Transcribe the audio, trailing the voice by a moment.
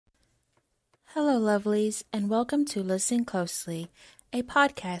Hello, lovelies, and welcome to Listen Closely, a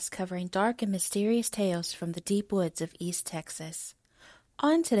podcast covering dark and mysterious tales from the deep woods of East Texas.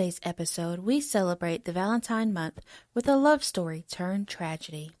 On today's episode, we celebrate the Valentine month with a love story turned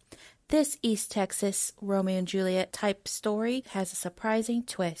tragedy. This East Texas Romeo and Juliet type story has a surprising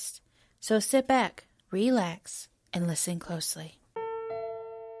twist, so sit back, relax, and listen closely.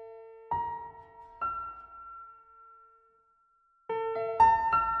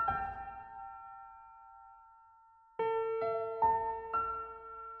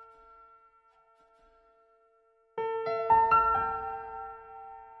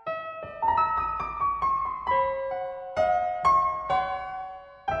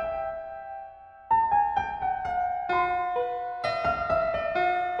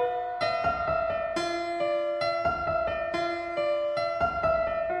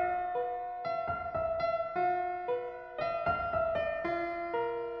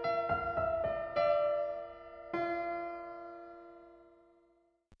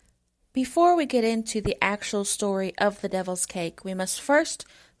 Before we get into the actual story of the Devil's Cake, we must first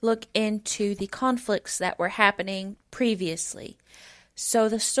look into the conflicts that were happening previously. So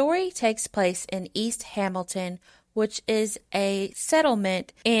the story takes place in East Hamilton, which is a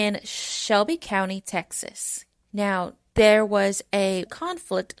settlement in Shelby County, Texas. Now, there was a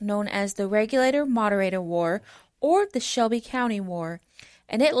conflict known as the Regulator-Moderator War, or the Shelby County War,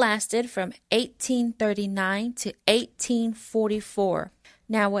 and it lasted from 1839 to 1844.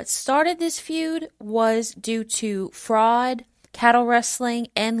 Now, what started this feud was due to fraud, cattle rustling,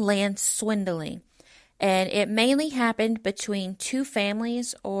 and land swindling. And it mainly happened between two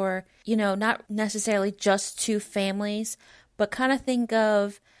families, or, not necessarily just two families, but kind of think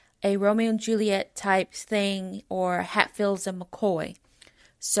of a Romeo and Juliet type thing, or Hatfields and McCoy.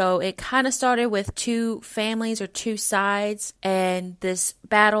 So it kind of started with two families or two sides, and this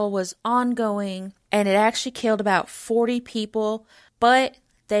battle was ongoing, and it actually killed about 40 people, but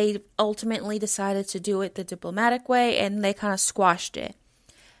they ultimately decided to do it the diplomatic way, and they kind of squashed it.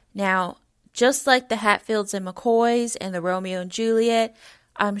 Now, just like the Hatfields and McCoys and the Romeo and Juliet,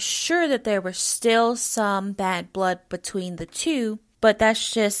 I'm sure that there was still some bad blood between the two, but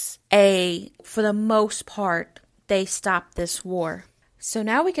that's just for the most part, they stopped this war. So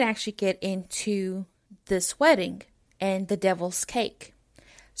now we can actually get into this wedding and the Devil's Cake.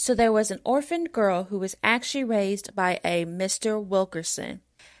 So there was an orphaned girl who was actually raised by a Mr. Wilkerson.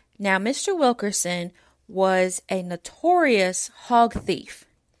 Now, Mr. Wilkerson was a notorious hog thief,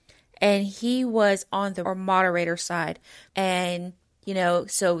 and he was on the moderator side. And,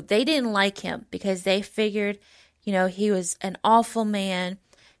 so they didn't like him because they figured, he was an awful man.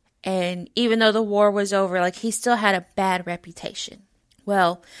 And even though the war was over, he still had a bad reputation.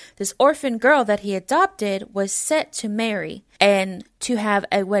 Well, this orphan girl that he adopted was set to marry and to have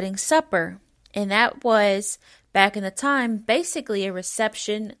a wedding supper. And that was, back in the time, basically a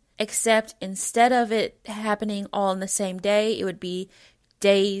reception, except instead of it happening all on the same day, it would be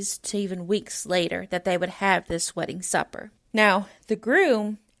days to even weeks later that they would have this wedding supper. Now, the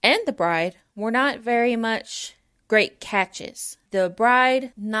groom and the bride were not very much great catches. The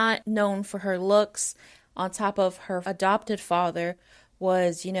bride, not known for her looks, on top of her adopted father,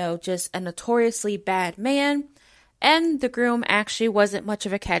 was, just a notoriously bad man. And the groom actually wasn't much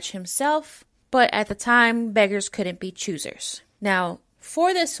of a catch himself. But at the time, beggars couldn't be choosers. Now,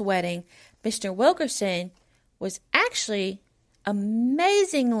 for this wedding, Mr. Wilkerson was actually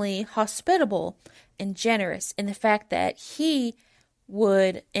amazingly hospitable and generous in the fact that he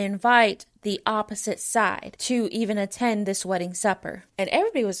would invite the opposite side to even attend this wedding supper. And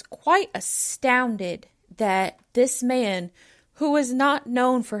everybody was quite astounded that this man, who was not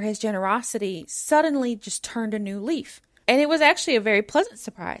known for his generosity, suddenly just turned a new leaf. And it was actually a very pleasant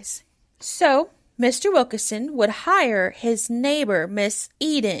surprise. So, Mr. Wilkerson would hire his neighbor, Miss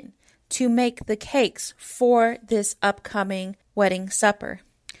Eden, to make the cakes for this upcoming wedding supper.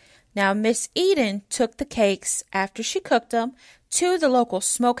 Now, Miss Eden took the cakes after she cooked them to the local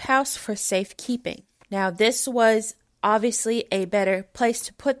smokehouse for safekeeping. Now, this was obviously a better place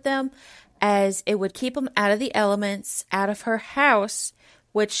to put them, as it would keep them out of the elements, out of her house,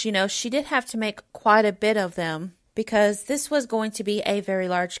 which, she did have to make quite a bit of them, because this was going to be a very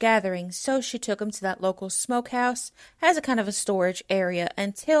large gathering, so she took them to that local smokehouse as a kind of a storage area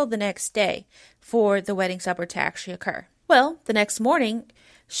until the next day for the wedding supper to actually occur. Well, the next morning,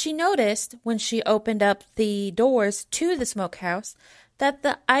 she noticed when she opened up the doors to the smokehouse that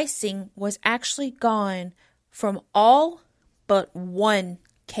the icing was actually gone from all but one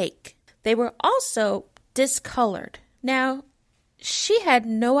cake. They were also discolored. Now, she had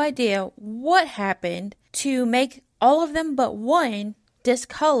no idea what happened to make all of them but one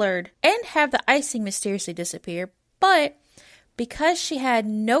discolored and have the icing mysteriously disappear. But because she had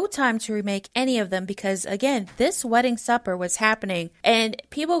no time to remake any of them, because again, this wedding supper was happening, and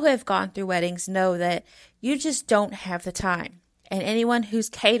people who have gone through weddings know that you just don't have the time. And anyone who's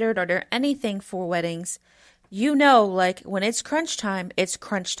catered or done anything for weddings, you know, like when it's crunch time, it's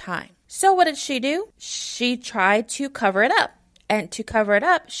crunch time. So what did she do? She tried to cover it up. And to cover it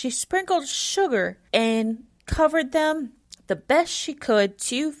up, she sprinkled sugar and covered them the best she could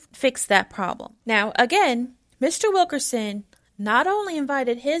to fix that problem. Now, again, Mr. Wilkerson not only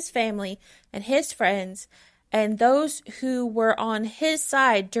invited his family and his friends and those who were on his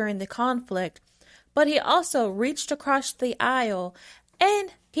side during the conflict, but he also reached across the aisle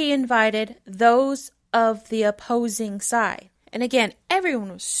and he invited those of the opposing side. And again,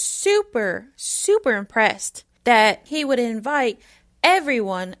 everyone was super, super impressed that he would invite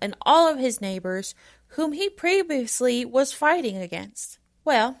everyone and all of his neighbors whom he previously was fighting against.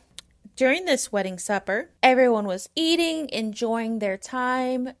 Well, during this wedding supper, everyone was eating, enjoying their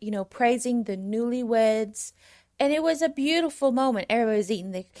time, praising the newlyweds. And it was a beautiful moment. Everybody was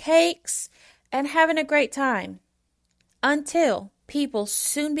eating the cakes and having a great time. Until people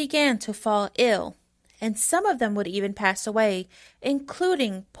soon began to fall ill. And some of them would even pass away,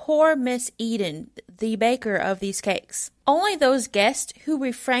 including poor Miss Eden, the baker of these cakes. Only those guests who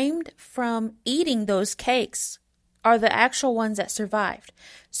refrained from eating those cakes are the actual ones that survived.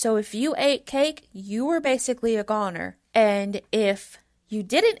 So if you ate cake, you were basically a goner. And if you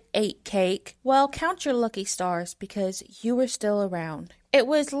didn't eat cake, well, count your lucky stars because you were still around. It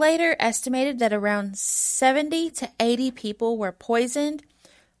was later estimated that around 70 to 80 people were poisoned,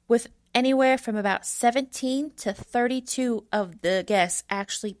 with anywhere from about 17 to 32 of the guests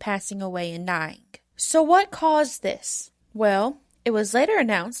actually passing away and dying. So what caused this? Well, it was later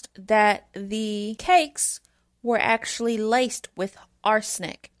announced that the cakes were actually laced with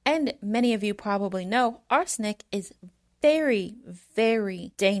arsenic. And many of you probably know arsenic is very,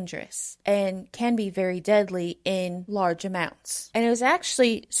 very dangerous and can be very deadly in large amounts. And it was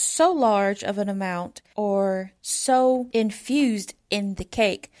actually so large of an amount or so infused in the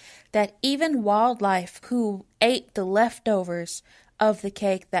cake that even wildlife who ate the leftovers of the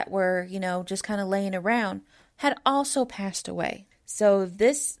cake that were, just kind of laying around had also passed away. So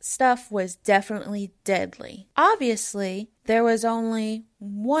this stuff was definitely deadly. Obviously, there was only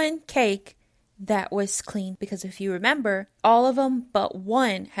one cake that was clean because if you remember, all of them but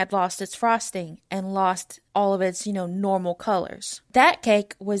one had lost its frosting and lost all of its, normal colors. That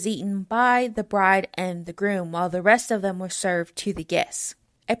cake was eaten by the bride and the groom while the rest of them were served to the guests.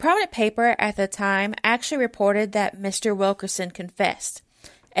 A prominent paper at the time actually reported that Mr. Wilkerson confessed,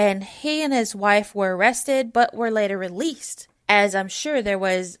 and he and his wife were arrested but were later released. As I'm sure there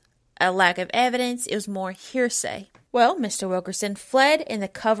was a lack of evidence, it was more hearsay. Well, Mr. Wilkerson fled in the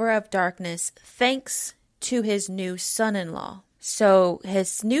cover of darkness thanks to his new son-in-law. So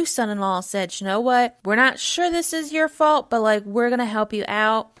his new son-in-law said, you know what, we're not sure this is your fault, but we're going to help you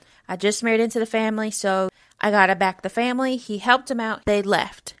out. I just married into the family, so I got to back the family. He helped him out. They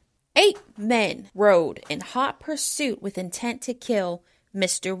left. 8 men rode in hot pursuit with intent to kill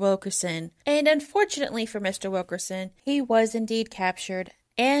Mr. Wilkerson. And unfortunately for Mr. Wilkerson, he was indeed captured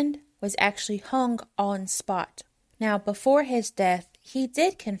and was actually hung on spot. Now, before his death, he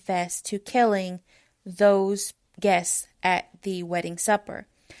did confess to killing those guests at the wedding supper.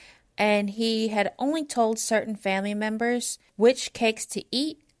 And he had only told certain family members which cakes to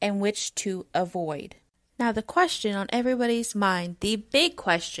eat and which to avoid. Now, the question on everybody's mind, the big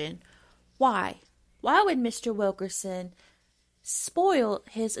question, why? Why would Mr. Wilkerson spoil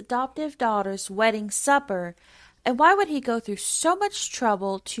his adoptive daughter's wedding supper? And why would he go through so much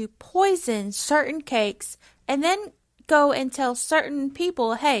trouble to poison certain cakes and then go and tell certain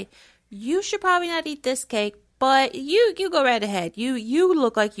people, hey, you should probably not eat this cake, but you go right ahead. You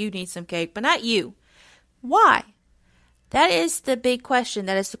look like you need some cake, but not you. Why? That is the big question.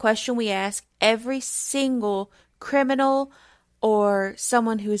 That is the question we ask every single criminal or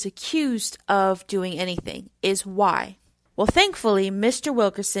someone who is accused of doing anything, is why. Well, thankfully, Mr.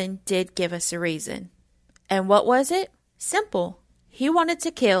 Wilkerson did give us a reason. And what was it? Simple. He wanted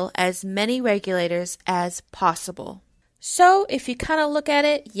to kill as many regulators as possible. So, if you kind of look at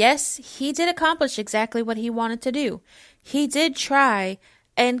it, yes, he did accomplish exactly what he wanted to do. He did try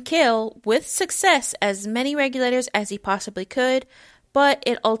and kill with success as many regulators as he possibly could, but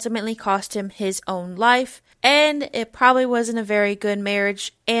it ultimately cost him his own life, and it probably wasn't a very good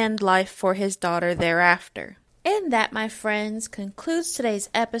marriage and life for his daughter thereafter. And that, my friends, concludes today's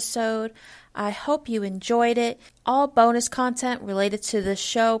episode. I hope you enjoyed it. All bonus content related to this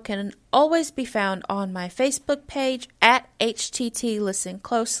show can always be found on my Facebook page at HTT Listen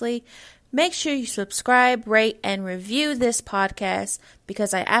Closely. Make sure you subscribe, rate, and review this podcast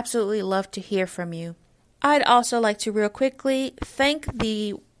because I absolutely love to hear from you. I'd also like to real quickly thank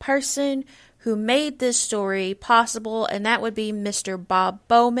the person who made this story possible, and that would be Mr. Bob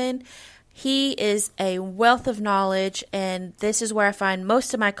Bowman. He is a wealth of knowledge, and this is where I find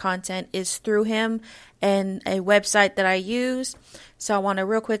most of my content is through him and a website that I use. So I want to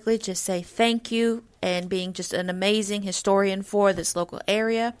real quickly just say thank you and being just an amazing historian for this local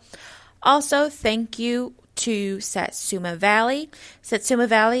area. Also, thank you to Satsuma Valley. Satsuma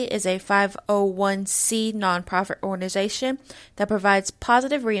Valley is a 501c nonprofit organization that provides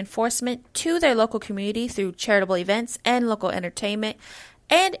positive reinforcement to their local community through charitable events and local entertainment,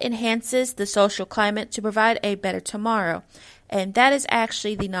 and enhances the social climate to provide a better tomorrow. And that is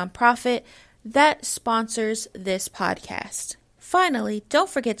actually the nonprofit that sponsors this podcast. Finally, don't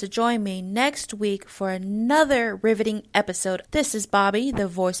forget to join me next week for another riveting episode. This is Bobby, the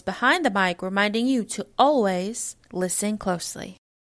voice behind the mic, reminding you to always listen closely.